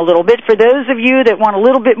plan a little bit. For those of you that want a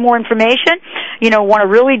little bit more information, want to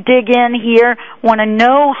really dig in here, want to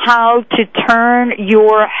know how to turn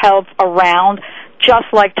your health around,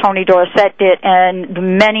 just like Tony Dorsett did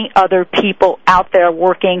and many other people out there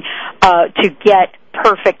working to get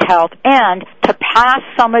perfect health, and to pass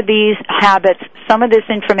some of these habits, some of this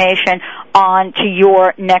information on to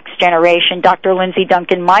your next generation. Dr. Lindsay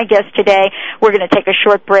Duncan, my guest today. We're going to take a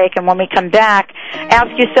short break, and when we come back,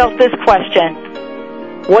 ask yourself this question: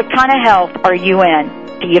 what kind of health are you in?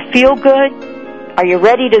 Do you feel good? Are you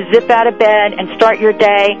ready to zip out of bed and start your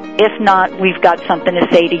day? If not, we've got something to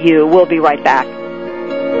say to you. We'll be right back.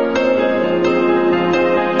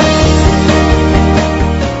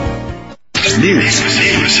 News,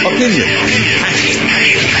 opinion.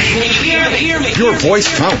 Your voice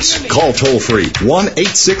counts. Call toll-free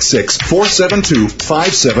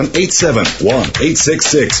 1-866-472-5787.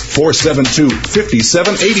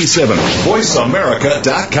 1-866-472-5787.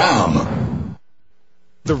 VoiceAmerica.com.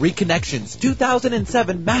 The Reconnections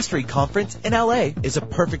 2007 Mastery Conference in LA is a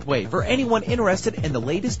perfect way for anyone interested in the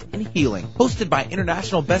latest in healing. Hosted by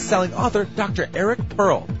international best-selling author Dr. Eric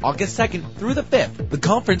Pearl, August 2nd through the 5th. The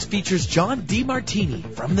conference features John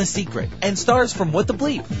DeMartini from The Secret and stars from What the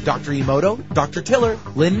Bleep, Dr. Emoto, Dr. Tiller,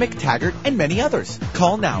 Lynn McTaggart, and many others.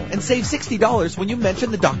 Call now and save $60 when you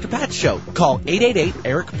mention the Dr. Pat Show. Call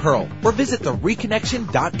 888-ERIC-PEARL or visit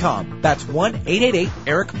thereconnection.com. That's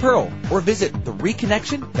 1-888-ERIC-PEARL or visit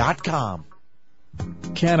thereconnection.com.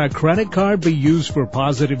 Can a credit card be used for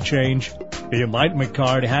positive change? The Enlightenment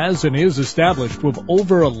Card has and is established with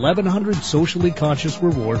over 1,100 socially conscious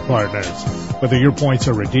reward partners. Whether your points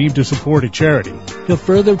are redeemed to support a charity, to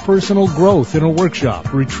further personal growth in a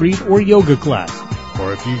workshop, retreat, or yoga class,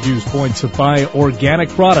 or if you use points to buy organic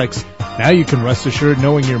products, now you can rest assured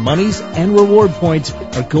knowing your monies and reward points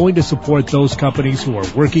are going to support those companies who are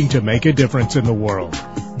working to make a difference in the world.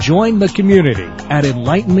 Join the community at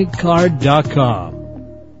EnlightenmentCard.com.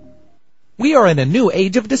 We are in a new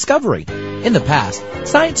age of discovery. In the past,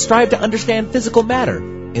 science strived to understand physical matter.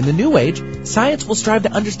 In the new age, science will strive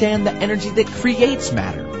to understand the energy that creates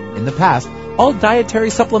matter. In the past, all dietary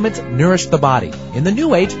supplements nourish the body. In the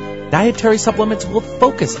new age, dietary supplements will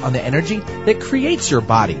focus on the energy that creates your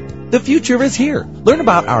body. The future is here. Learn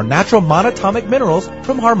about our natural monatomic minerals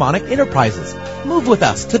from Harmonic Enterprises. Move with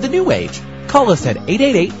us to the new age. Call us at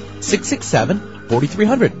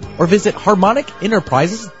 888-667-4300 or visit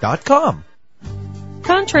harmonicenterprises.com.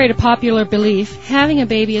 Contrary to popular belief, having a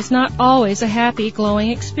baby is not always a happy, glowing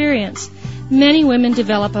experience. Many women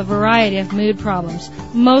develop a variety of mood problems,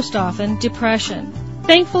 most often depression.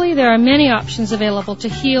 Thankfully, there are many options available to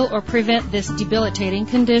heal or prevent this debilitating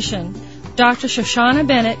condition. Dr. Shoshana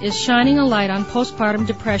Bennett is shining a light on postpartum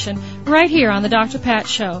depression right here on the Dr. Pat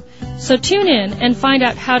Show. So tune in and find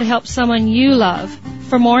out how to help someone you love.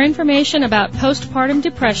 For more information about postpartum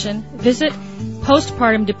depression, visit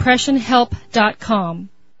postpartumdepressionhelp.com.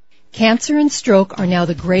 Cancer and stroke are now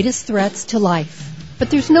the greatest threats to life. But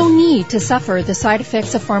there's no need to suffer the side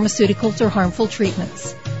effects of pharmaceuticals or harmful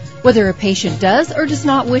treatments. Whether a patient does or does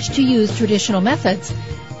not wish to use traditional methods,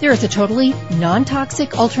 there is a totally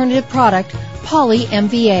non-toxic alternative product,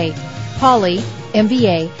 Poly-MVA.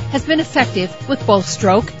 Poly-MVA has been effective with both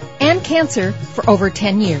stroke and cancer for over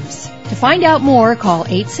 10 years. To find out more, call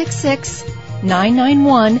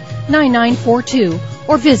 866-991-9942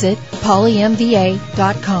 or visit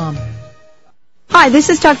polymva.com. Hi, this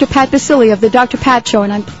is Dr. Pat Basili of the Dr. Pat Show,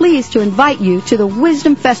 and I'm pleased to invite you to the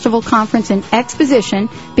Wisdom Festival Conference and Exposition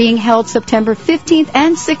being held September 15th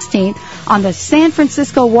and 16th on the San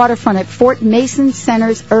Francisco waterfront at Fort Mason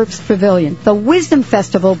Center's Herbst Pavilion. The Wisdom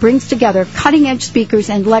Festival brings together cutting-edge speakers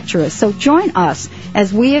and lecturers, so join us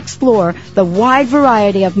as we explore the wide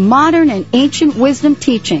variety of modern and ancient wisdom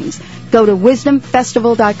teachings. Go to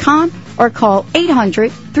wisdomfestival.com or call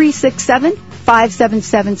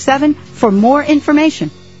 800-367-5777 for more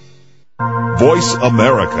information.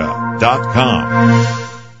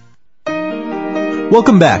 VoiceAmerica.com.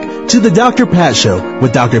 Welcome back to the Dr. Pat Show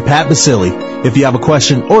with Dr. Pat Basili. If you have a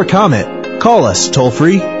question or comment, call us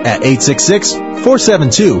toll-free at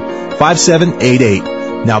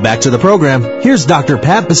 866-472-5788. Now back to the program. Here's Dr.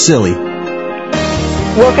 Pat Basili.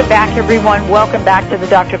 Welcome back, everyone. Welcome back to the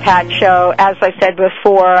Dr. Pat Show. As I said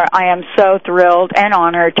before, I am so thrilled and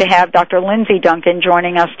honored to have Dr. Lindsay Duncan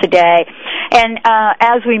joining us today. And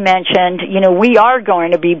as we mentioned, we are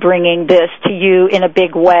going to be bringing this to you in a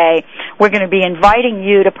big way. We're going to be inviting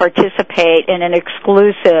you to participate in an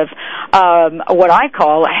exclusive, what I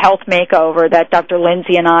call a health makeover that Dr.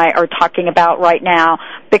 Lindsay and I are talking about right now,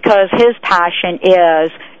 because his passion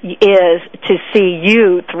is to see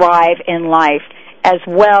you thrive in life, as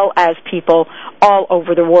well as people all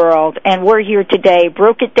over the world. And we're here today,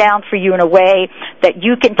 broke it down for you in a way that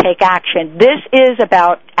you can take action. This is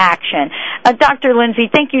about action. Dr. Lindsay,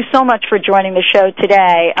 thank you so much for joining the show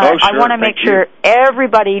today. Sure. I want to make sure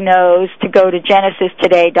everybody knows to go to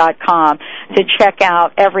genesistoday.com to check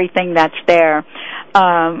out everything that's there.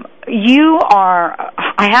 You are,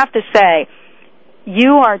 I have to say,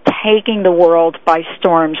 you are taking the world by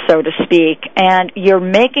storm, so to speak, and you're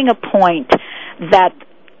making a point that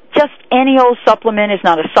just any old supplement is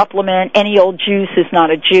not a supplement, any old juice is not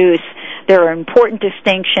a juice. There are important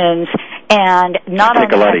distinctions, and not only... I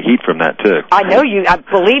take a lot of heat from that, too. I know you.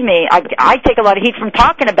 Believe me, I take a lot of heat from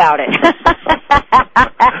talking about it.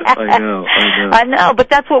 I know, but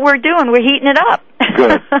that's what we're doing. We're heating it up.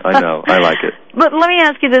 Good. I know. I like it. But let me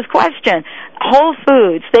ask you this question. Whole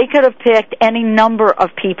Foods, they could have picked any number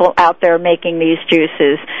of people out there making these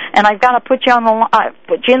juices, and I've got to put you in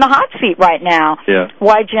the hot seat right now. Yeah.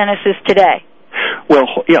 Why Genesis Today? Well,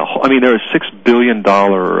 yeah, I mean, they're a $6 billion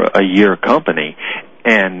a year company,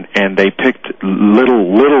 and they picked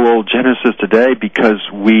little old Genesis Today because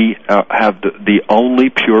we have the only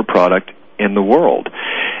pure product in the world.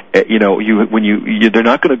 They're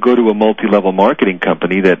not going to go to a multi-level marketing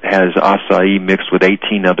company that has acai mixed with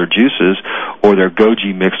 18 other juices, or their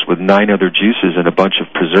goji mixed with 9 other juices and a bunch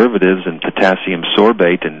of preservatives and potassium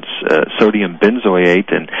sorbate and sodium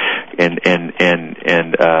benzoate and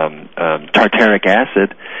tartaric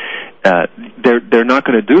acid. They're not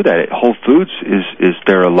going to do that. Whole Foods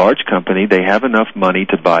they're a large company. They have enough money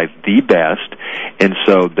to buy the best, and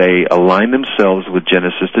so they align themselves with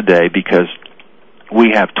Genesis Today because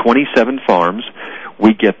we have 27 farms.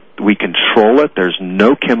 We control it. There's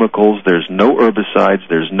no chemicals. There's no herbicides.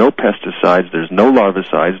 There's no pesticides. There's no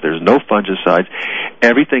larvicides. There's no fungicides.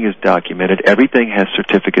 Everything is documented. Everything has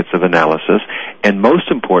certificates of analysis. And most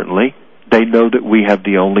importantly, they know that we have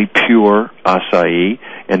the only pure acai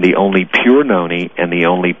and the only pure noni and the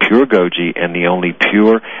only pure goji and the only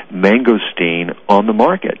pure mangosteen on the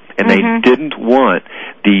market. And they didn't want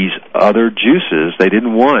these other juices. They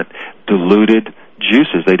didn't want diluted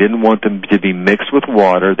juices. They didn't want them to be mixed with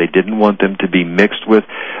water. They didn't want them to be mixed with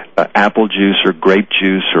apple juice or grape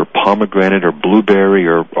juice or pomegranate or blueberry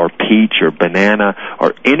or peach or banana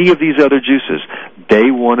or any of these other juices.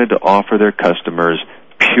 They wanted to offer their customers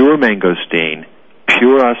pure mangosteen,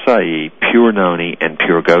 pure acai, pure noni, and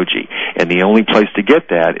pure goji. And the only place to get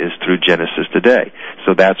that is through Genesis Today.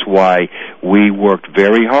 So that's why we worked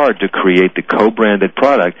very hard to create the co-branded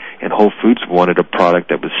product, and Whole Foods wanted a product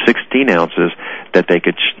that was 16 ounces that they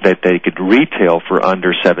could retail for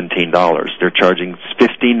under $17. They're charging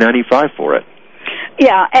 $15.95 for it.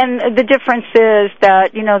 Yeah, and the difference is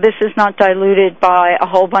that, this is not diluted by a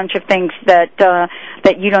whole bunch of things that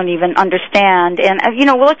you don't even understand. And,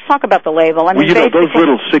 let's talk about the label. I mean, those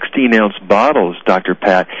little 16-ounce bottles, Dr.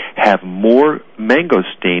 Pat, have more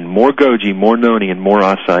mangosteen, more goji, more noni, and more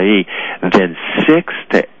acai than 6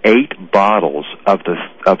 to 8 bottles of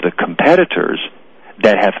the competitors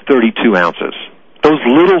that have 32 ounces. Those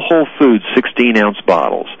little Whole Foods 16-ounce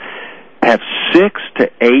bottles have 6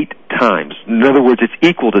 to 8 times. In other words, it's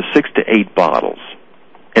equal to 6 to 8 bottles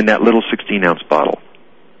in that little 16-ounce bottle.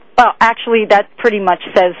 Well, actually, that pretty much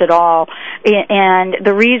says it all. And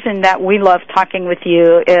the reason that we love talking with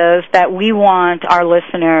you is that we want our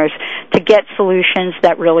listeners to get solutions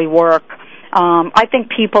that really work. I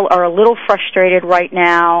think people are a little frustrated right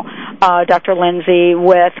now, Dr. Lindsay,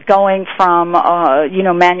 with going from,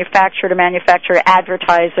 manufacturer to manufacturer,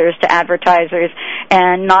 advertisers to advertisers,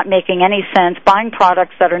 and not making any sense, buying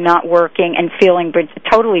products that are not working and feeling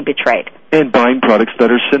totally betrayed. And buying products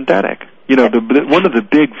that are synthetic. One of the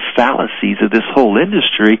big fallacies of this whole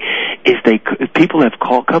industry is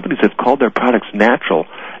companies have called their products natural,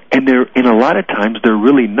 and a lot of times they're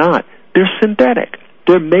really not. They're synthetic.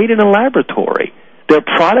 They're made in a laboratory. They're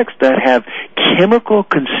products that have chemical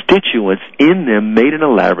constituents in them made in a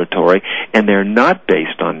laboratory, and they're not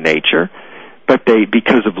based on nature, but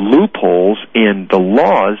because of loopholes in the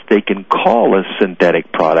laws, they can call a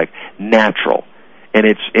synthetic product natural. And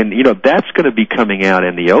that's going to be coming out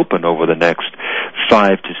in the open over the next 5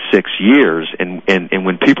 to 6 years. And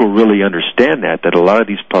when people really understand that a lot of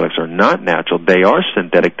these products are not natural, they are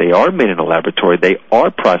synthetic, they are made in a laboratory, they are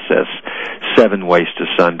processed 7 ways to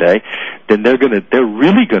Sunday, then they're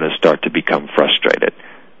really going to start to become frustrated.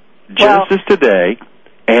 Genesis Today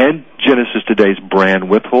and Genesis Today's brand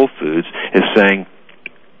with Whole Foods is saying,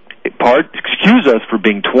 excuse us for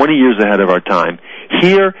being 20 years ahead of our time.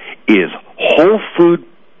 Here is whole food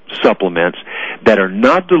supplements that are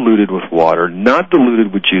not diluted with water, not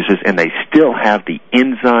diluted with juices, and they still have the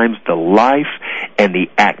enzymes, the life, and the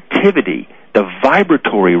activity, the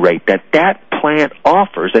vibratory rate that plant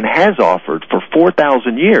offers and has offered for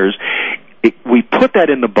 4,000 years. We put that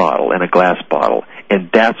in the bottle, in a glass bottle, and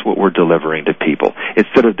that's what we're delivering to people.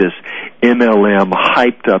 Instead of this MLM,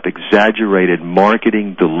 hyped up, exaggerated,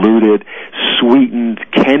 marketing, diluted, sweetened,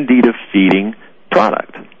 candida-feeding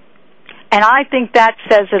product. And I think that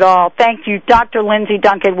says it all. Thank you, Dr. Lindsay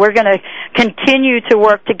Duncan. We're going to continue to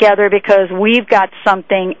work together because we've got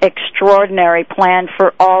something extraordinary planned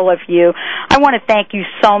for all of you. I want to thank you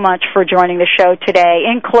so much for joining the show today.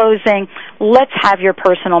 In closing, let's have your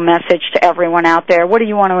personal message to everyone out there. What do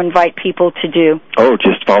you want to invite people to do?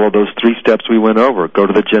 Just follow those 3 steps we went over. Go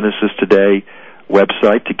to the Genesis Today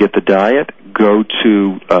website to get the diet. Go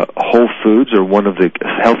to Whole Foods or one of the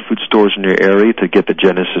health food stores in your area to get the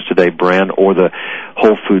Genesis Today brand or the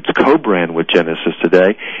Whole Foods co-brand with Genesis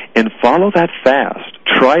Today, and follow that fast.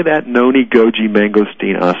 Try that noni, goji,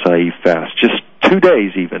 mangosteen, acai fast. Just 2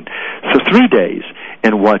 days even. So 3 days,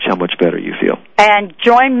 and watch how much better you feel. And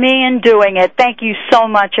join me in doing it. Thank you so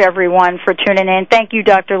much, everyone, for tuning in. Thank you,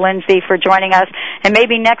 Dr. Lindsay, for joining us. And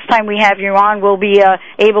maybe next time we have you on, we'll be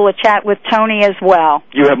able to chat with Tony as well.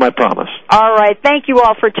 You have my promise. All right. Thank you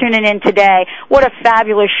all for tuning in today. What a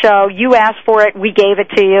fabulous show. You asked for it. We gave it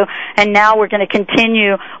to you. And now we're going to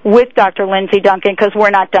continue with Dr. Lindsay Duncan because we're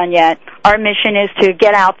not done yet. Our mission is to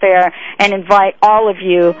get out there and invite all of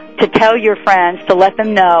you to tell your friends, to let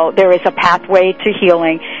them know there is a pathway to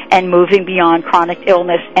healing and moving beyond chronic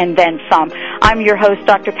illness and then some. I'm your host,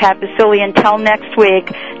 Dr. Pat Baccili. Until next week,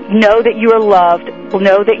 know that you are loved,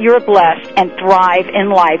 know that you're blessed, and thrive in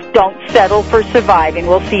life. Don't settle for surviving.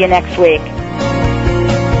 We'll see you next week.